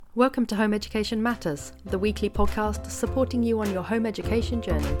Welcome to Home Education Matters, the weekly podcast supporting you on your home education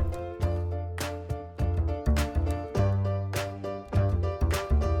journey.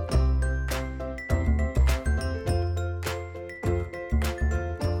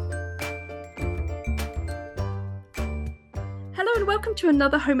 Hello and welcome to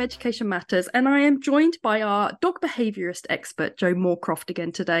another Home Education Matters, and I am joined by our dog behaviourist expert Jo Moorcroft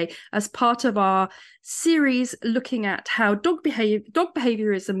again today as part of our series looking at how dog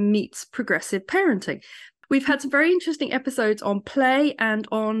behaviourism meets progressive parenting. We've had some very interesting episodes on play and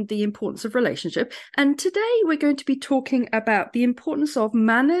on the importance of relationship, and today we're going to be talking about the importance of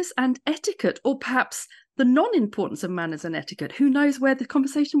manners and etiquette, or perhaps the non-importance of manners and etiquette. Who knows where the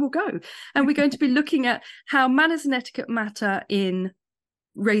conversation will go? And we're going to be looking at how manners and etiquette matter in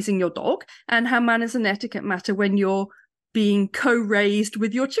raising your dog, and how manners and etiquette matter when you're being co-raised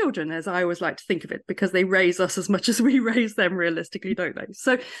with your children, as I always like to think of it, because they raise us as much as we raise them realistically, don't they?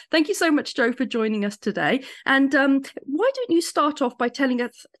 So thank you so much, Jo, for joining us today. And why don't you start off by telling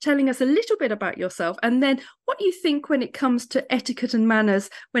us a little bit about yourself, and then what you think when it comes to etiquette and manners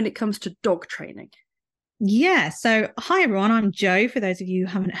when it comes to dog training? Yeah, so hi everyone, I'm Jo, for those of you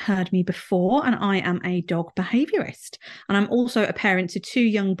who haven't heard me before, and I am a dog behaviourist. And I'm also a parent to two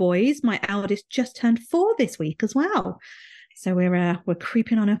young boys. My eldest just turned 4 this week as well. So we're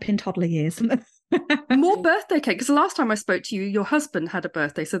creeping on up in toddler years. More birthday cake, because the last time I spoke to you, your husband had a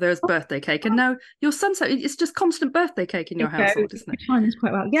birthday, so there was birthday cake, and now your son's, it's just constant birthday cake in your household, isn't it? Times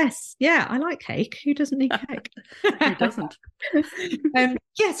quite well. Yes, yeah, I like cake. Who doesn't need cake? Who doesn't?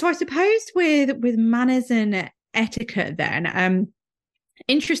 Yeah, so I suppose with manners and etiquette then,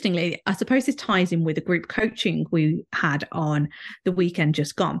 interestingly, I suppose this ties in with a group coaching we had on the weekend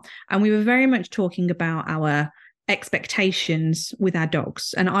just gone, and we were very much talking about our expectations with our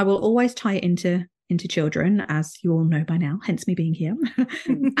dogs, and I will always tie it into children, as you all know by now, hence me being here.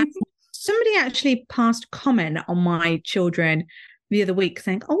 Somebody actually passed a comment on my children the other week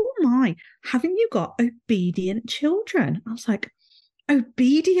saying, "Oh my, haven't you got obedient children?" I was like,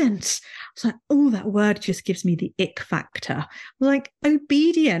 obedient. I was like, oh, that word just gives me the ick factor. I was like,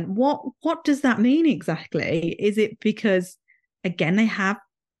 obedient, what does that mean exactly? Is it because, again, they have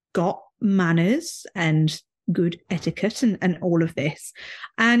got manners and good etiquette and all of this?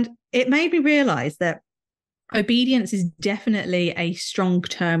 And it made me realize that obedience is definitely a strong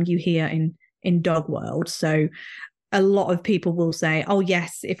term you hear in dog world. So a lot of people will say, oh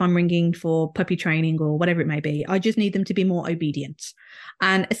yes, if I'm ringing for puppy training or whatever it may be, I just need them to be more obedient.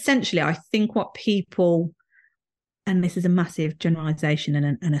 And essentially, I think what people, and this is a massive generalization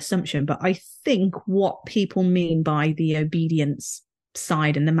and an assumption, but I think what people mean by the obedience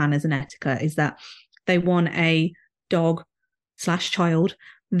side and the manners and etiquette is that they want a dog/child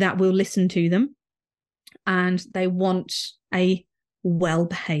that will listen to them, and they want a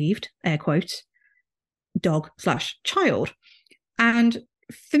well-behaved, air quote, dog/child. And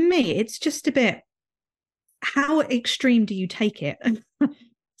for me, it's just a bit, how extreme do you take it?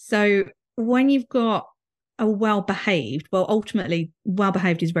 So when you've got a well-behaved, well, ultimately,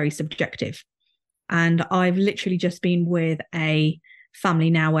 well-behaved is very subjective. And I've literally just been with a family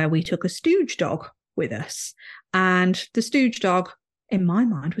now where we took a stooge dog with us, and the stooge dog in my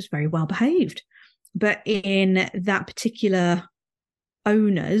mind was very well behaved, but in that particular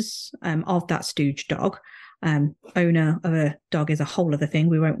owners of that stooge dog, owner of a dog is a whole other thing,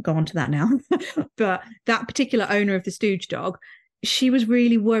 we won't go on to that now, but that particular owner of the stooge dog, she was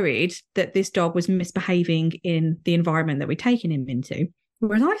really worried that this dog was misbehaving in the environment that we'd taken him into.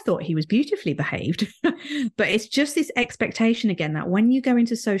 Whereas I thought he was beautifully behaved. But it's just this expectation again that when you go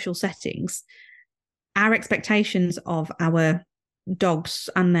into social settings, our expectations of our dogs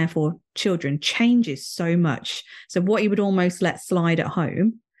and therefore children changes so much. So what you would almost let slide at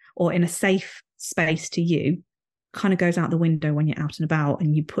home or in a safe space to you kind of goes out the window when you're out and about,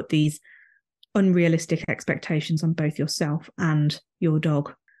 and you put these unrealistic expectations on both yourself and your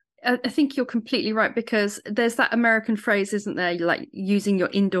dog. I think you're completely right, because there's that American phrase, isn't there? You're like using your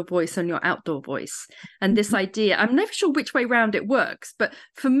indoor voice and your outdoor voice. And this idea, I'm never sure which way round it works, but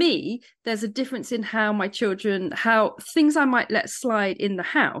for me, there's a difference in how my children, how things I might let slide in the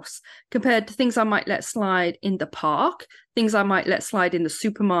house compared to things I might let slide in the park, things I might let slide in the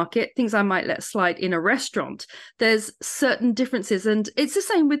supermarket, things I might let slide in a restaurant. There's certain differences, and it's the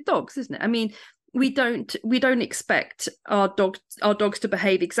same with dogs, isn't it? I mean, we don't expect our dogs to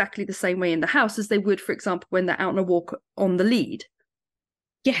behave exactly the same way in the house as they would, for example, when they're out on a walk on the lead.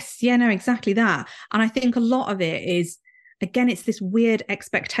 Yes, yeah, no, exactly that. And I think a lot of it is, again, it's this weird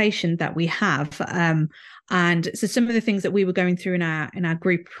expectation that we have. And so some of the things that we were going through in our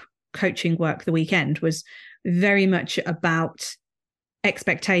group coaching work the weekend was very much about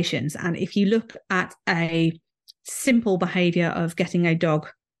expectations. And if you look at a simple behavior of getting a dog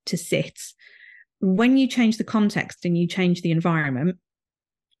to sit, when you change the context and you change the environment,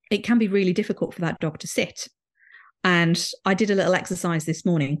 it can be really difficult for that dog to sit. And I did a little exercise this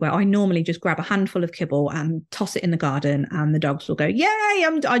morning where I normally just grab a handful of kibble and toss it in the garden, and the dogs will go, yay,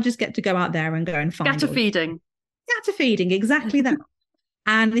 I just get to go out there and go and find Scatter feeding. Scatter feeding, exactly that.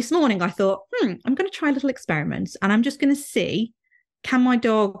 And this morning I thought, I'm going to try a little experiment, and I'm just going to see, can my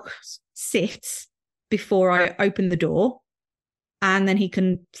dog sit before I open the door, and then he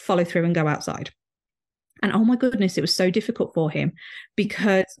can follow through and go outside. And oh my goodness, it was so difficult for him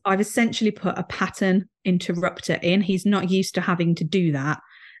because I've essentially put a pattern interrupter in. He's not used to having to do that.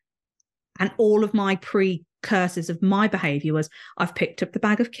 And all of my precursors of my behavior was I've picked up the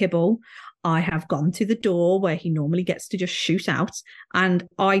bag of kibble. I have gone to the door where he normally gets to just shoot out. And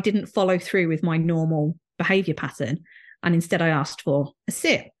I didn't follow through with my normal behavior pattern. And instead I asked for a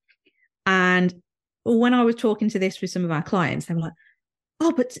sit. And when I was talking to this with some of our clients, they were like,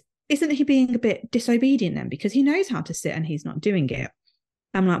 oh, but isn't he being a bit disobedient then? Because he knows how to sit and he's not doing it.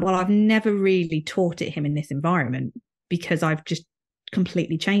 I'm like, well, I've never really taught it him in this environment because I've just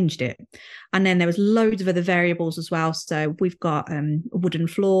completely changed it. And then there was loads of other variables as well. So we've got a wooden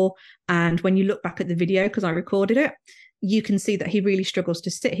floor. And when you look back at the video, because I recorded it, you can see that he really struggles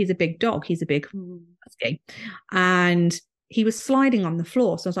to sit. He's a big dog. He's a big husky. And he was sliding on the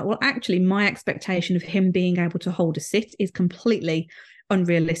floor. So I was like, well, actually, my expectation of him being able to hold a sit is completely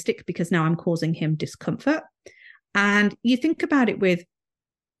unrealistic because now I'm causing him discomfort. And you think about it with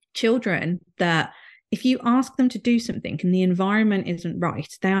children that if you ask them to do something and the environment isn't right,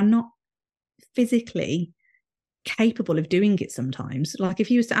 they are not physically capable of doing it sometimes. Like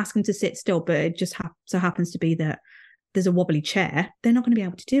if you was to ask them to sit still, but it just so happens to be that there's a wobbly chair, they're not going to be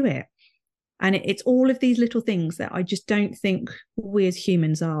able to do it. And it's all of these little things that I just don't think we as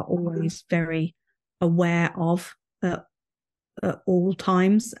humans are always very aware of at all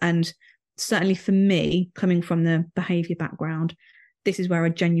times. And certainly for me, coming from the behavior background, this is where I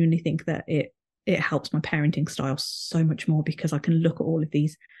genuinely think that it helps my parenting style so much more, because I can look at all of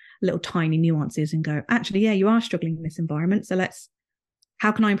these little tiny nuances and go, actually, yeah, you are struggling in this environment. So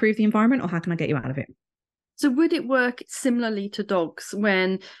how can I improve the environment, or how can I get you out of it? So would it work similarly to dogs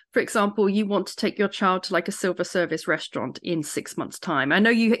when, for example, you want to take your child to like a silver service restaurant in 6 months' time? I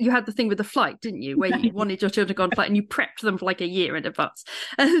know you had the thing with the flight, didn't you, where you wanted your children to go on a flight and you prepped them for like a year in advance.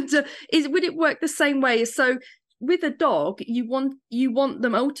 And would it work the same way? So with a dog, you want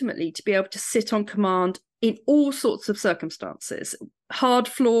them ultimately to be able to sit on command in all sorts of circumstances, hard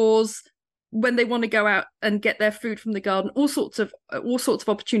floors, when they want to go out and get their food from the garden, all sorts of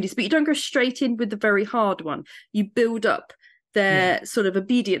opportunities, but you don't go straight in with the very hard one. You build up their sort of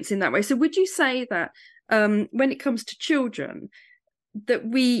obedience in that way. So would you say that when it comes to children, that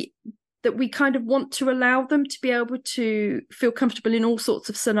we kind of want to allow them to be able to feel comfortable in all sorts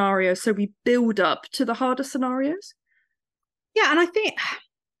of scenarios, so we build up to the harder scenarios? Yeah, and I think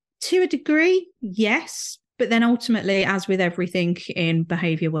to a degree, yes. But then ultimately, as with everything in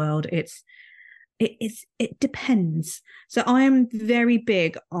behavior world, it depends. So I am very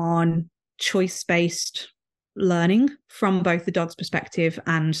big on choice-based learning from both the dog's perspective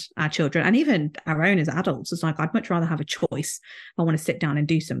and our children, and even our own as adults. It's like, I'd much rather have a choice. I want to sit down and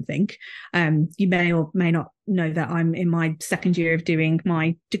do something. You may or may not know that I'm in my second year of doing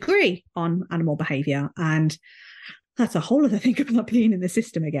my degree on animal behavior, and that's a whole other thing about being in the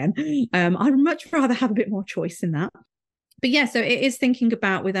system again. I'd much rather have a bit more choice in that. But yeah, so it is thinking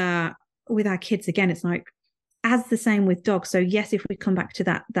about with our kids again. It's like as the same with dogs. So yes, if we come back to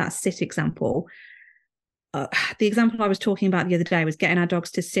that sit example, the example I was talking about the other day was getting our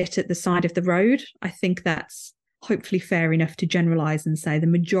dogs to sit at the side of the road. I think that's hopefully fair enough to generalize and say the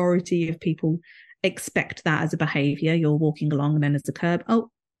majority of people expect that as a behavior. You're walking along and then there's a curb.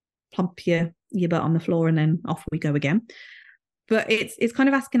 Oh, plump your butt on the floor and then off we go again. But it's kind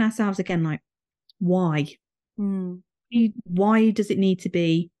of asking ourselves again, like, why? Why does it need to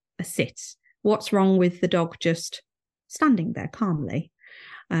be a sit? What's wrong with the dog just standing there calmly?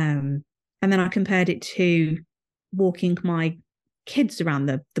 And then I compared it to walking my kids around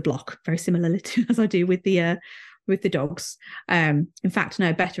the block, very similarly to as I do with the dogs. In fact,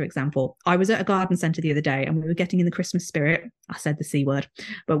 no, better example. I was at a garden centre the other day and we were getting in the Christmas spirit. I said the C word,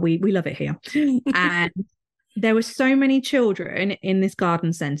 but we love it here. And there were so many children in this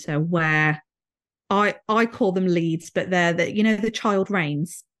garden centre where I call them leads, but they're the child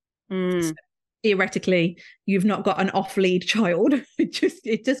reins. So theoretically, you've not got an off-lead child.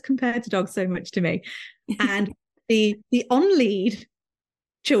 It just compared to dogs so much to me. And the on-lead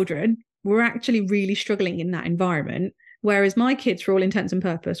children were actually really struggling in that environment Whereas my kids, for all intents and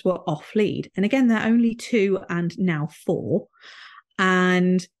purpose, were off lead. And again, they're only 2 and now 4.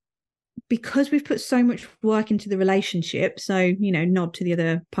 And because we've put so much work into the relationship, so, nod to the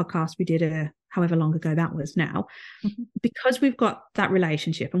other podcast we did however long ago that was now, because we've got that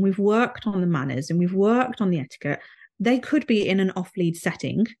relationship and we've worked on the manners and we've worked on the etiquette, they could be in an off-lead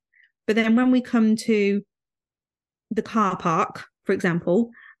setting. But then when we come to the car park, for example,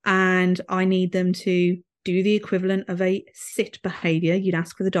 and I need them to do the equivalent of a sit behaviour, you'd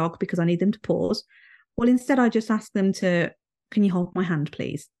ask for the dog because I need them to pause. Well, instead, I just ask them to, can you hold my hand,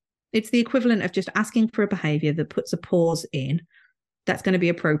 please? It's the equivalent of just asking for a behaviour that puts a pause in that's going to be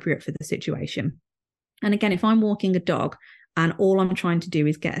appropriate for the situation. And again, if I'm walking a dog and all I'm trying to do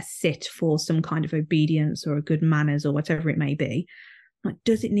is get a sit for some kind of obedience or a good manners or whatever it may be, like,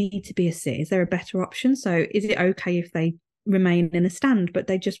 does it need to be a sit? Is there a better option? So is it okay if they remain in a stand, but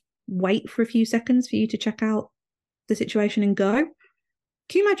they just wait for a few seconds for you to check out the situation and go?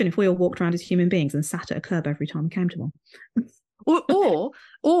 Can you imagine if we all walked around as human beings and sat at a curb every time we came to one?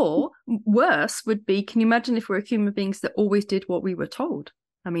 Or worse would be, can you imagine if we're human beings that always did what we were told?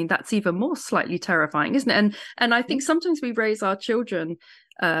 I mean, that's even more slightly terrifying, isn't it? And I think sometimes we raise our children,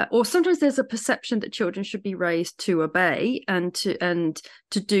 or sometimes there's a perception that children should be raised to obey and to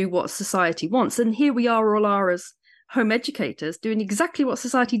do what society wants. And here we are as home educators doing exactly what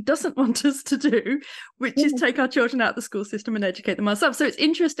society doesn't want us to do, which is take our children out of the school system and educate them ourselves. So it's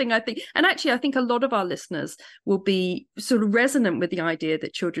interesting, I think. And actually, I think a lot of our listeners will be sort of resonant with the idea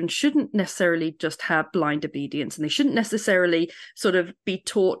that children shouldn't necessarily just have blind obedience, and they shouldn't necessarily sort of be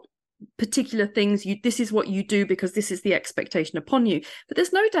taught particular things. This is what you do because this is the expectation upon you. But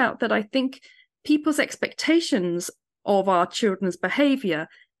there's no doubt that I think people's expectations of our children's behaviour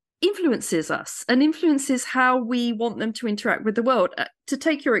influences us and influences how we want them to interact with the world. To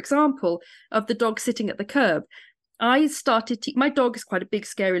take your example of the dog sitting at the curb, I started my dog is quite a big,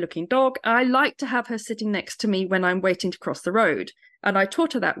 scary looking dog. I like to have her sitting next to me when I'm waiting to cross the road. And I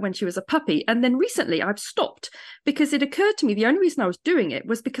taught her that when she was a puppy. And then recently I've stopped because it occurred to me the only reason I was doing it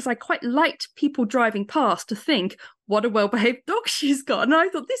was because I quite liked people driving past to think, what a well-behaved dog she's got. And I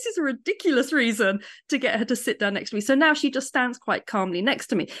thought, this is a ridiculous reason to get her to sit down next to me. So now she just stands quite calmly next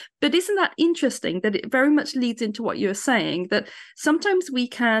to me. But isn't that interesting that it very much leads into what you're saying, that sometimes we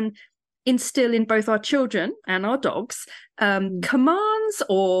can instill in both our children and our dogs commands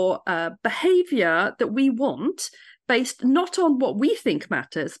or behaviour that we want, based not on what we think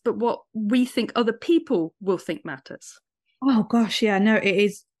matters, but what we think other people will think matters. Oh, gosh, yeah, no, it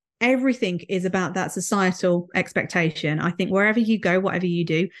is. Everything is about that societal expectation. I think wherever you go, whatever you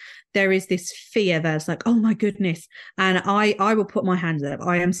do, there is this fear that's like, oh, my goodness. And I will put my hands up.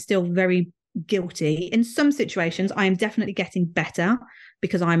 I am still very guilty. In some situations, I am definitely getting better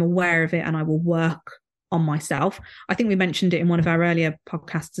because I'm aware of it and I will work on myself. I think we mentioned it in one of our earlier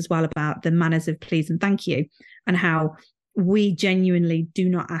podcasts as well about the manners of please and thank you, and how we genuinely do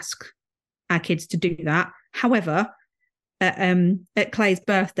not ask our kids to do that. However, at Clay's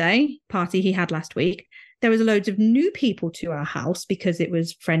birthday party he had last week, there was loads of new people to our house because it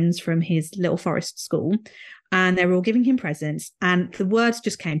was friends from his little forest school, and they were all giving him presents, and the words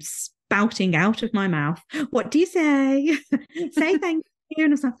just came spouting out of my mouth. What do you say? Say thank you. And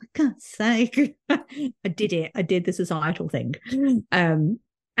I was like, for God's sake. I did it. I did the societal thing. And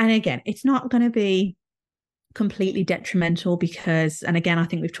again, it's not going to be completely detrimental because, and again, I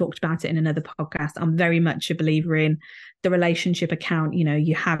think we've talked about it in another podcast, I'm very much a believer in the relationship account. You know,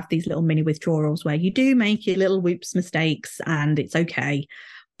 you have these little mini withdrawals where you do make your little whoops mistakes and it's okay.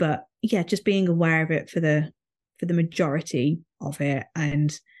 But yeah, just being aware of it for the majority of it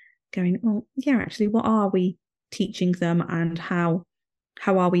and going, well, yeah, actually, what are we teaching them and how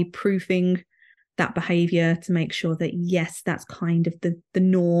are we proofing that behavior to make sure that, yes, that's kind of the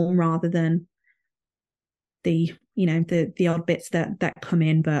norm rather than the odd bits that come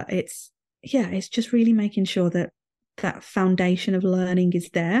in. But it's just really making sure that foundation of learning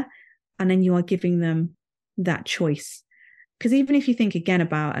is there, and then you are giving them that choice. Because even if you think again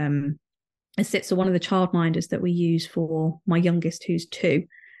about a sit, so one of the childminders that we use for my youngest, who's 2,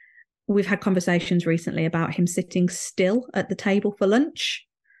 we've had conversations recently about him sitting still at the table for lunch.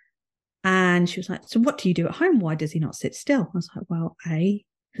 And she was like, so what do you do at home? Why does he not sit still? I was like, well,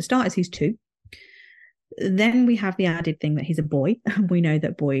 for starters, he's 2. Then we have the added thing that he's a boy. We know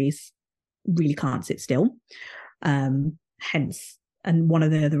that boys really can't sit still. Hence, and one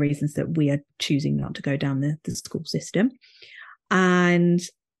of the other reasons that we are choosing not to go down the school system. And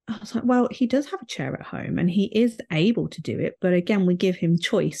I was like, well, he does have a chair at home and he is able to do it. But again, we give him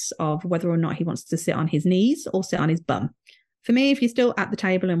choice of whether or not he wants to sit on his knees or sit on his bum. For me, if you're still at the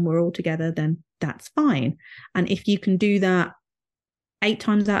table and we're all together, then that's fine. And if you can do that 8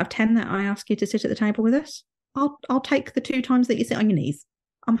 times out of 10 that I ask you to sit at the table with us, I'll take the 2 times that you sit on your knees.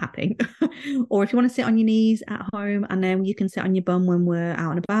 I'm happy. Or if you want to sit on your knees at home and then you can sit on your bum when we're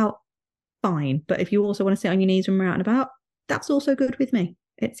out and about, fine. But if you also want to sit on your knees when we're out and about, that's also good with me.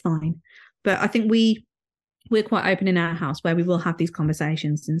 It's fine. But I think we're quite open in our house where we will have these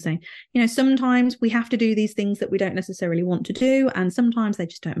conversations and say, sometimes we have to do these things that we don't necessarily want to do, and sometimes they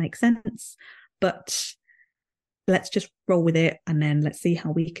just don't make sense. But let's just roll with it, and then let's see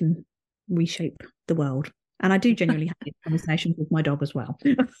how we can reshape the world. And I do genuinely have these conversations with my dog as well.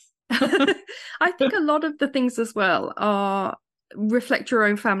 I think a lot of the things as well reflect your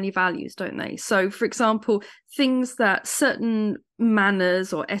own family values, don't they? So, for example, things that certain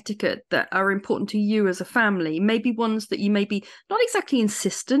manners or etiquette that are important to you as a family, maybe ones that you may be not exactly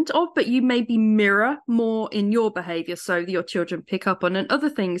insistent of, but you maybe mirror more in your behavior so that your children pick up on, and other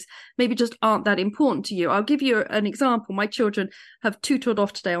things maybe just aren't that important to you. I'll give you an example. My children have tutored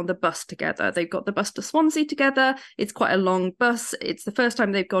off today on the bus together. They've got the bus to Swansea together. It's quite a long bus. It's the first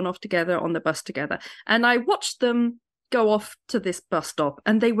time they've gone off together on the bus together. And I watched them go off to this bus stop,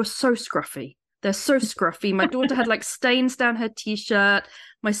 and they were so scruffy. They're so scruffy. My daughter had like stains down her t-shirt.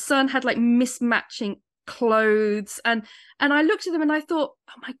 My son had like mismatching clothes, and I looked at them and I thought,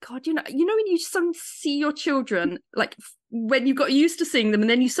 oh my God, when you suddenly see your children, like when you got used to seeing them and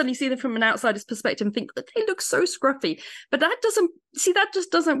then you suddenly see them from an outsider's perspective and think they look so scruffy. But that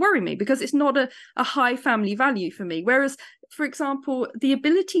just doesn't worry me, because it's not a high family value for me. Whereas, for example, the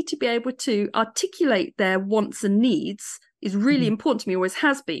ability to be able to articulate their wants and needs is really important to me, always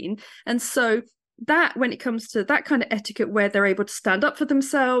has been. And so that, when it comes to that kind of etiquette where they're able to stand up for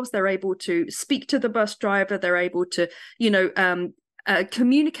themselves, they're able to speak to the bus driver, they're able to,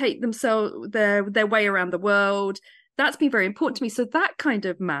 communicate themselves, their way around the world, that's been very important to me. So that kind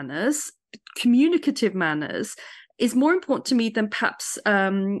of manners, communicative manners, is more important to me than perhaps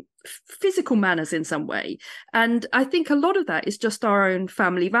physical manners in some way. And I think a lot of that is just our own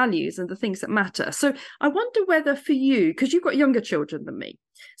family values and the things that matter. So I wonder whether for you, because you've got younger children than me,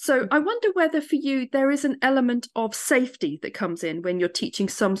 so I wonder whether for you there is an element of safety that comes in when you're teaching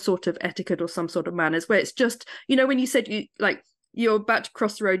some sort of etiquette or some sort of manners, where it's just, when you said you're about to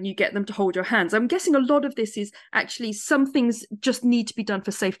cross the road and you get them to hold your hands. I'm guessing a lot of this is actually some things just need to be done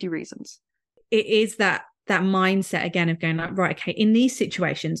for safety reasons. It is that mindset again of going like, right, okay, in these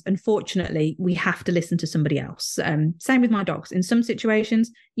situations, unfortunately, we have to listen to somebody else. Same with my dogs. In some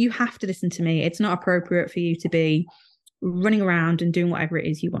situations, you have to listen to me. It's not appropriate for you to be running around and doing whatever it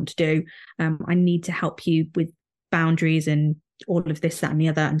is you want to do. I need to help you with boundaries and all of this, that, and the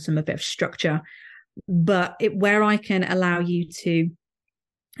other, and some a bit of structure. But where I can allow you to,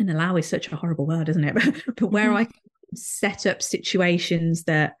 and allow is such a horrible word, isn't it? But where I can set up situations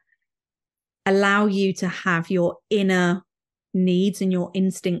that allow you to have your inner needs and your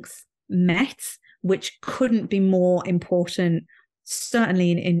instincts met, which couldn't be more important,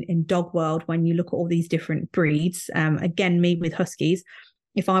 certainly in dog world, when you look at all these different breeds. Again, me with huskies,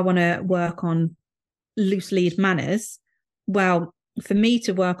 if I want to work on loose lead manners, well, for me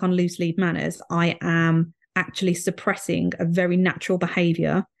to work on loose lead manners, I am actually suppressing a very natural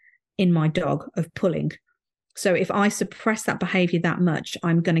behavior in my dog of pulling. So if I suppress that behavior that much,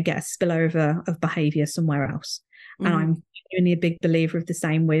 I'm going to get a spillover of behavior somewhere else. And I'm genuinely a big believer of the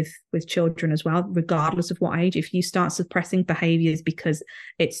same with children as well, regardless of what age. If you start suppressing behaviors because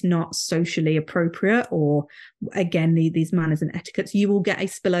it's not socially appropriate, or again, these manners and etiquettes, you will get a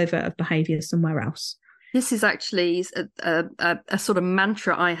spillover of behavior somewhere else. This is actually a sort of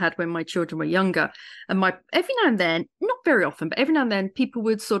mantra I had when my children were younger. And every now and then, not very often, but every now and then, people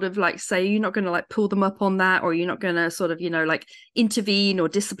would sort of like say, you're not going to like pull them up on that, or you're not going to sort of, like intervene or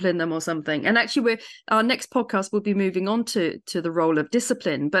discipline them or something. And actually, our next podcast will be moving on to the role of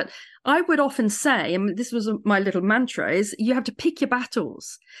discipline. But I would often say, and this was my little mantra, is you have to pick your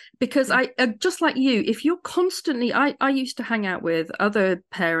battles. Because I just like you, if you're constantly, I used to hang out with other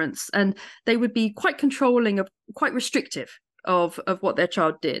parents and they would be quite controlling, quite restrictive of what their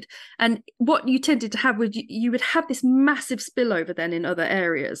child did. And what you tended to have was you would have this massive spillover then in other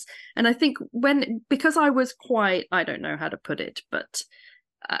areas. And I think because I was quite, I don't know how to put it, but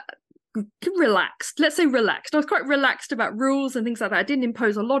relaxed, let's say relaxed. I was quite relaxed about rules and things like that. I didn't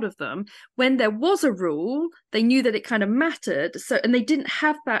impose a lot of them. When there was a rule, they knew that it kind of mattered. So, and they didn't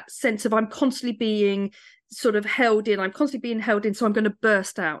have that sense of I'm constantly being sort of held in. I'm constantly being held in, so I'm going to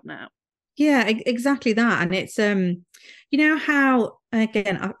burst out now. Yeah, exactly that. And it's you know how,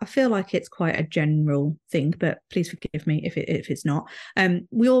 again, I feel like it's quite a general thing, but please forgive me if it's not.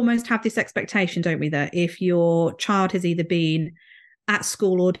 We almost have this expectation, don't we, that if your child has either been at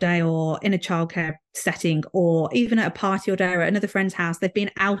school all day or in a childcare setting or even at a party all day or at another friend's house, they've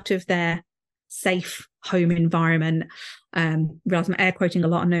been out of their safe home environment. Realize I'm air quoting a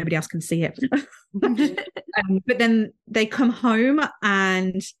lot and nobody else can see it. But then they come home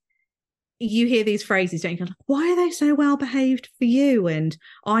and you hear these phrases, don't you? Like, why are they so well behaved for you? And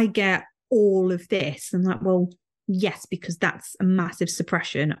I get all of this. And like, well, yes, because that's a massive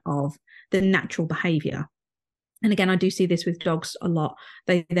suppression of the natural behavior. And again, I do see this with dogs a lot.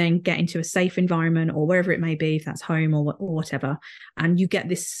 They then get into a safe environment or wherever it may be, if that's home or whatever. And you get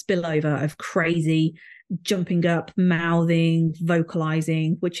this spillover of crazy jumping up, mouthing,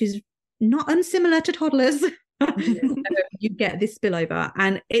 vocalizing, which is not unsimilar to toddlers. You get this spillover.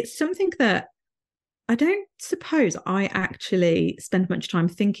 And it's something that I don't suppose I actually spend much time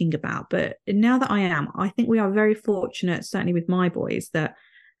thinking about. But now that I am, I think we are very fortunate, certainly with my boys, that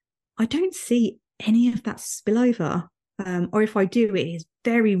I don't see any of that spillover. Or if I do, it is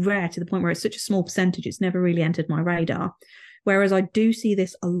very rare to the point where it's such a small percentage, it's never really entered my radar. Whereas I do see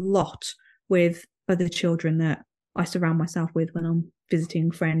this a lot with other children that I surround myself with when I'm visiting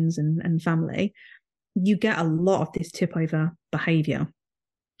friends and family. You get a lot of this tip over behavior.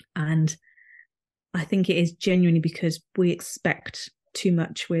 And I think it is genuinely because we expect too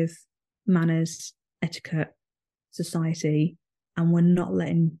much with manners, etiquette, society, and we're not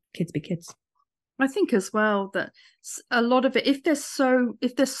letting kids be kids. I think as well that a lot of it, if there's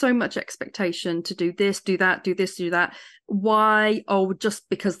so much expectation to do this, do that, do this, do that, why? Oh, just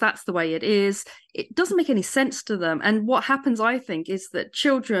because that's the way it is. It doesn't make any sense to them. And what happens, I think, is that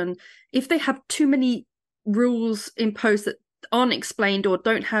children, if they have too many rules imposed that aren't explained or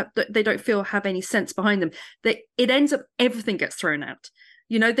they don't feel have any sense behind them, it ends up everything gets thrown out.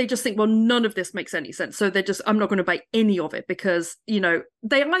 They just think, well, none of this makes any sense. So I'm not going to obey any of it because,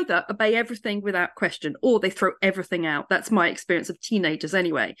 they either obey everything without question or they throw everything out. That's my experience of teenagers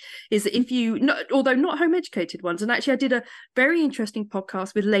anyway, is that if although not home educated ones. And actually I did a very interesting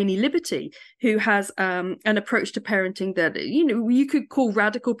podcast with Lainey Liberty, who has an approach to parenting that, you could call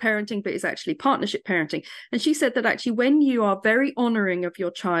radical parenting, but it's actually partnership parenting. And she said that actually when you are very honoring of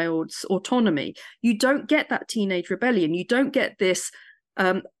your child's autonomy, you don't get that teenage rebellion. You don't get this,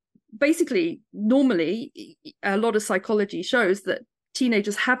 basically, normally, a lot of psychology shows that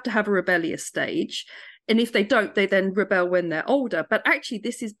teenagers have to have a rebellious stage. And if they don't, they then rebel when they're older. But actually,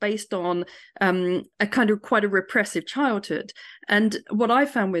 this is based on a kind of quite a repressive childhood. And what I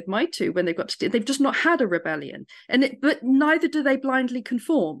found with my two, when they've they've just not had a rebellion. But neither do they blindly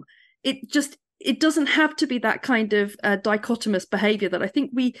conform. It doesn't have to be that kind of dichotomous behavior that I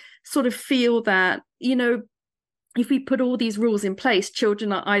think we sort of feel that, if we put all these rules in place,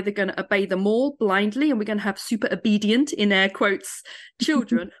 children are either going to obey them all blindly and we're going to have super obedient, in air quotes,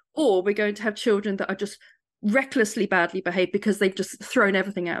 children, or we're going to have children that are just recklessly badly behaved because they've just thrown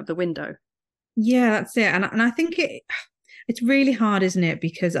everything out of the window. Yeah, that's it. And I think it's really hard, isn't it?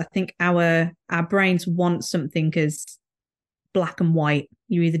 Because I think our brains want something as black and white.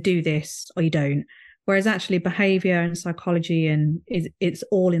 You either do this or you don't. Whereas actually behavior and psychology it's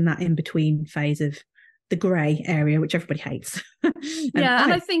all in that in-between phase of the grey area, which everybody hates. And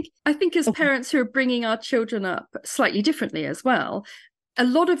I think as parents who are bringing our children up slightly differently as well, a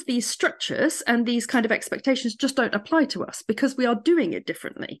lot of these structures and these kind of expectations just don't apply to us because we are doing it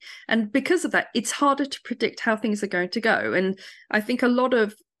differently. And because of that, it's harder to predict how things are going to go. And I think a lot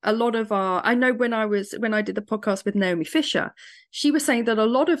of I know when I did the podcast with Naomi Fisher, she was saying that a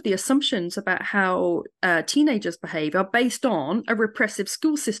lot of the assumptions about how teenagers behave are based on a repressive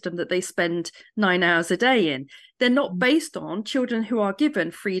school system that they spend 9 hours a day in. They're not based on children who are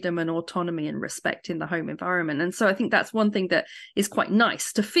given freedom and autonomy and respect in the home environment. And so I think that's one thing that is quite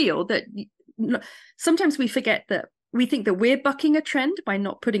nice to feel, that sometimes we forget that we think that we're bucking a trend by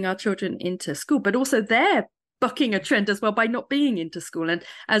not putting our children into school, but also they're bucking a trend as well by not being into school, and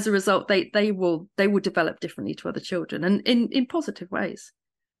as a result they will develop differently to other children and in positive ways.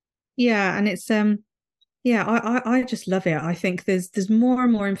 And it's I just love it. I think there's more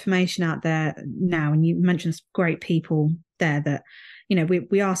and more information out there now, and you mentioned some great people there that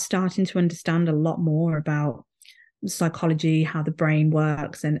we are starting to understand a lot more about psychology, how the brain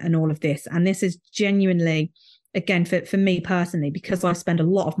works, and all of this. And this is genuinely, again, for me personally, because I spend a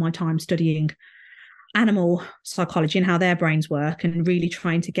lot of my time studying animal psychology and how their brains work and really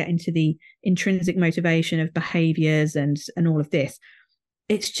trying to get into the intrinsic motivation of behaviors and all of this.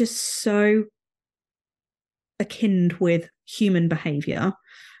 It's just so akin with human behavior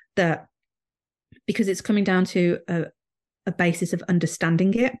that because it's coming down to a basis of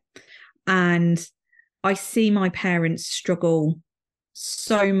understanding it. And I see my parents struggle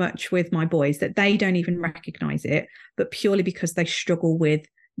so much with my boys that they don't even recognize it, but purely because they struggle with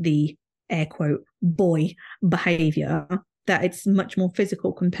the air quote boy behavior, that it's much more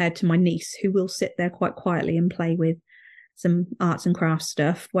physical compared to my niece, who will sit there quite quietly and play with some arts and crafts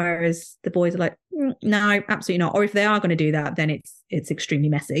stuff, whereas the boys are like, no, absolutely not. Or if they are going to do that, then it's extremely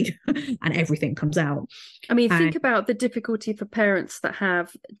messy and everything comes out. I mean, think about the difficulty for parents that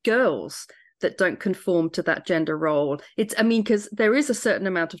have girls that don't conform to that gender role. Because there is a certain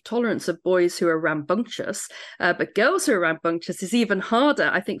amount of tolerance of boys who are rambunctious, but girls who are rambunctious is even harder,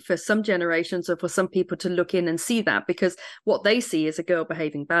 I think, for some generations or for some people to look in and see that, because what they see is a girl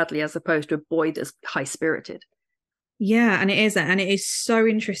behaving badly as opposed to a boy that's high-spirited. Yeah, and it is so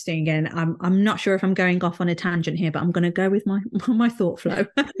interesting. Again, I'm not sure if I'm going off on a tangent here, but I'm going to go with my thought flow.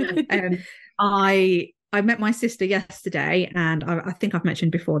 I met my sister yesterday, and I think I've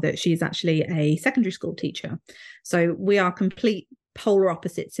mentioned before that she's actually a secondary school teacher. So we are complete polar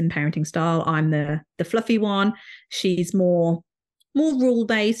opposites in parenting style. I'm the fluffy one. She's more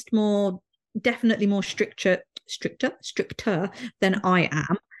rule-based, definitely more stricter than I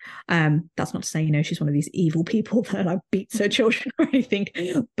am. That's not to say, she's one of these evil people that like beats her children or anything,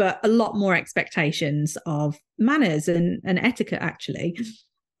 but a lot more expectations of manners and etiquette, actually.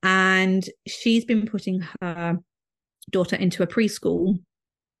 And she's been putting her daughter into a preschool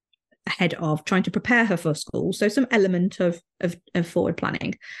ahead of trying to prepare her for school. So some element of forward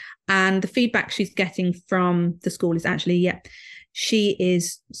planning. And the feedback she's getting from the school is actually, she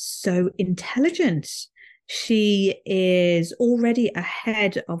is so intelligent. She is already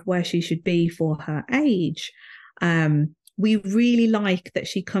ahead of where she should be for her age. We really like that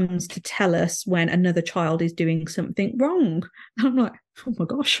she comes to tell us when another child is doing something wrong. And I'm like, oh my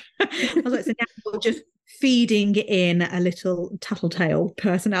gosh. I was like, so now you're just feeding in a little tattletale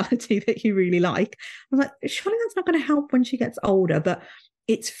personality that you really like. I'm like, surely that's not going to help when she gets older. But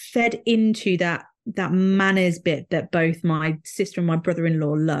it's fed into that manners bit that both my sister and my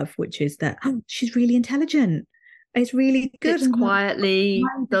brother-in-law love, which is that she's really intelligent. It's really good. Sits quietly,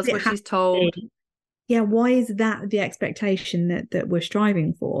 does what she's told. Yeah, why is that the expectation that we're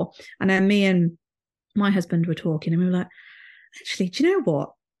striving for? And then me and my husband were talking, and we were like, actually, do you know what?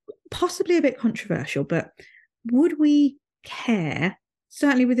 Possibly a bit controversial, but would we care,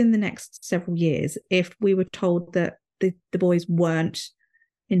 certainly within the next several years, if we were told that the boys weren't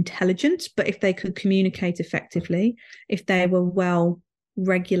intelligent, but if they could communicate effectively, if they were well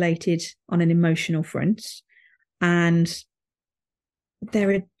regulated on an emotional front, and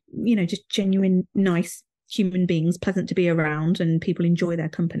they're just genuine, nice human beings, pleasant to be around, and people enjoy their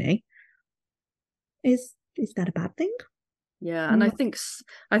company. Is that a bad thing? Yeah, and I think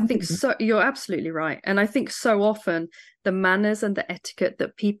so. You're absolutely right. And I think so often the manners and the etiquette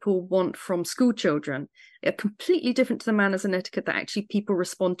that people want from school children are completely different to the manners and etiquette that actually people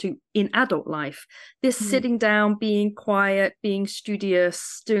respond to in adult life. This sitting down, being quiet, being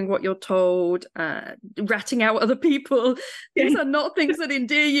studious, doing what you're told, ratting out other people. These are not things that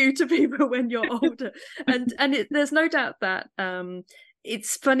endear you to people when you're older. And there's no doubt that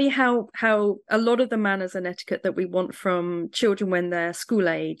it's funny how a lot of the manners and etiquette that we want from children when they're school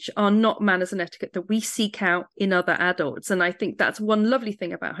age are not manners and etiquette that we seek out in other adults. And I think that's one lovely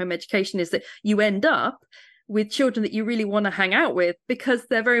thing about home education, is that you end up with children that you really want to hang out with, because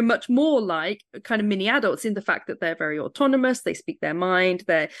they're very much more like kind of mini adults in the fact that they're very autonomous, they speak their mind,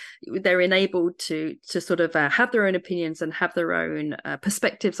 they're enabled to sort of have their own opinions and have their own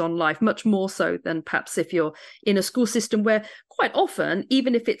perspectives on life, much more so than perhaps if you're in a school system where quite often,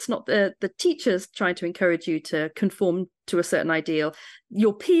 even if it's not the teachers trying to encourage you to conform to a certain ideal,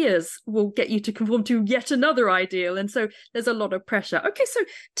 your peers will get you to conform to yet another ideal. And so there's a lot of pressure. Okay, so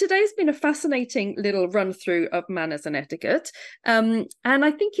today's been a fascinating little run through of manners and etiquette. And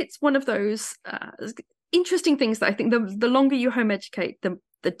I think it's one of those interesting things that I think the longer you home educate,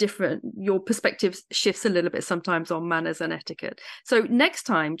 the different your perspective shifts a little bit sometimes on manners and etiquette. So next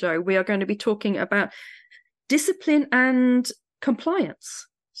time, Jo, we are going to be talking about discipline and compliance.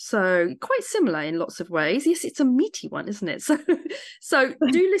 So quite similar in lots of ways. Yes, it's a meaty one, isn't it? So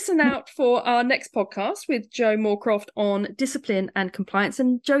do listen out for our next podcast with Jo Moorcroft on discipline and compliance.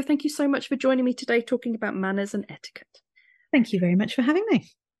 And Jo, thank you so much for joining me today talking about manners and etiquette. Thank you very much for having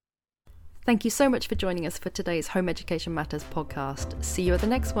me. Thank you so much for joining us for today's Home Education Matters podcast. See you at the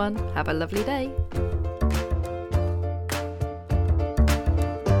next one. Have a lovely day.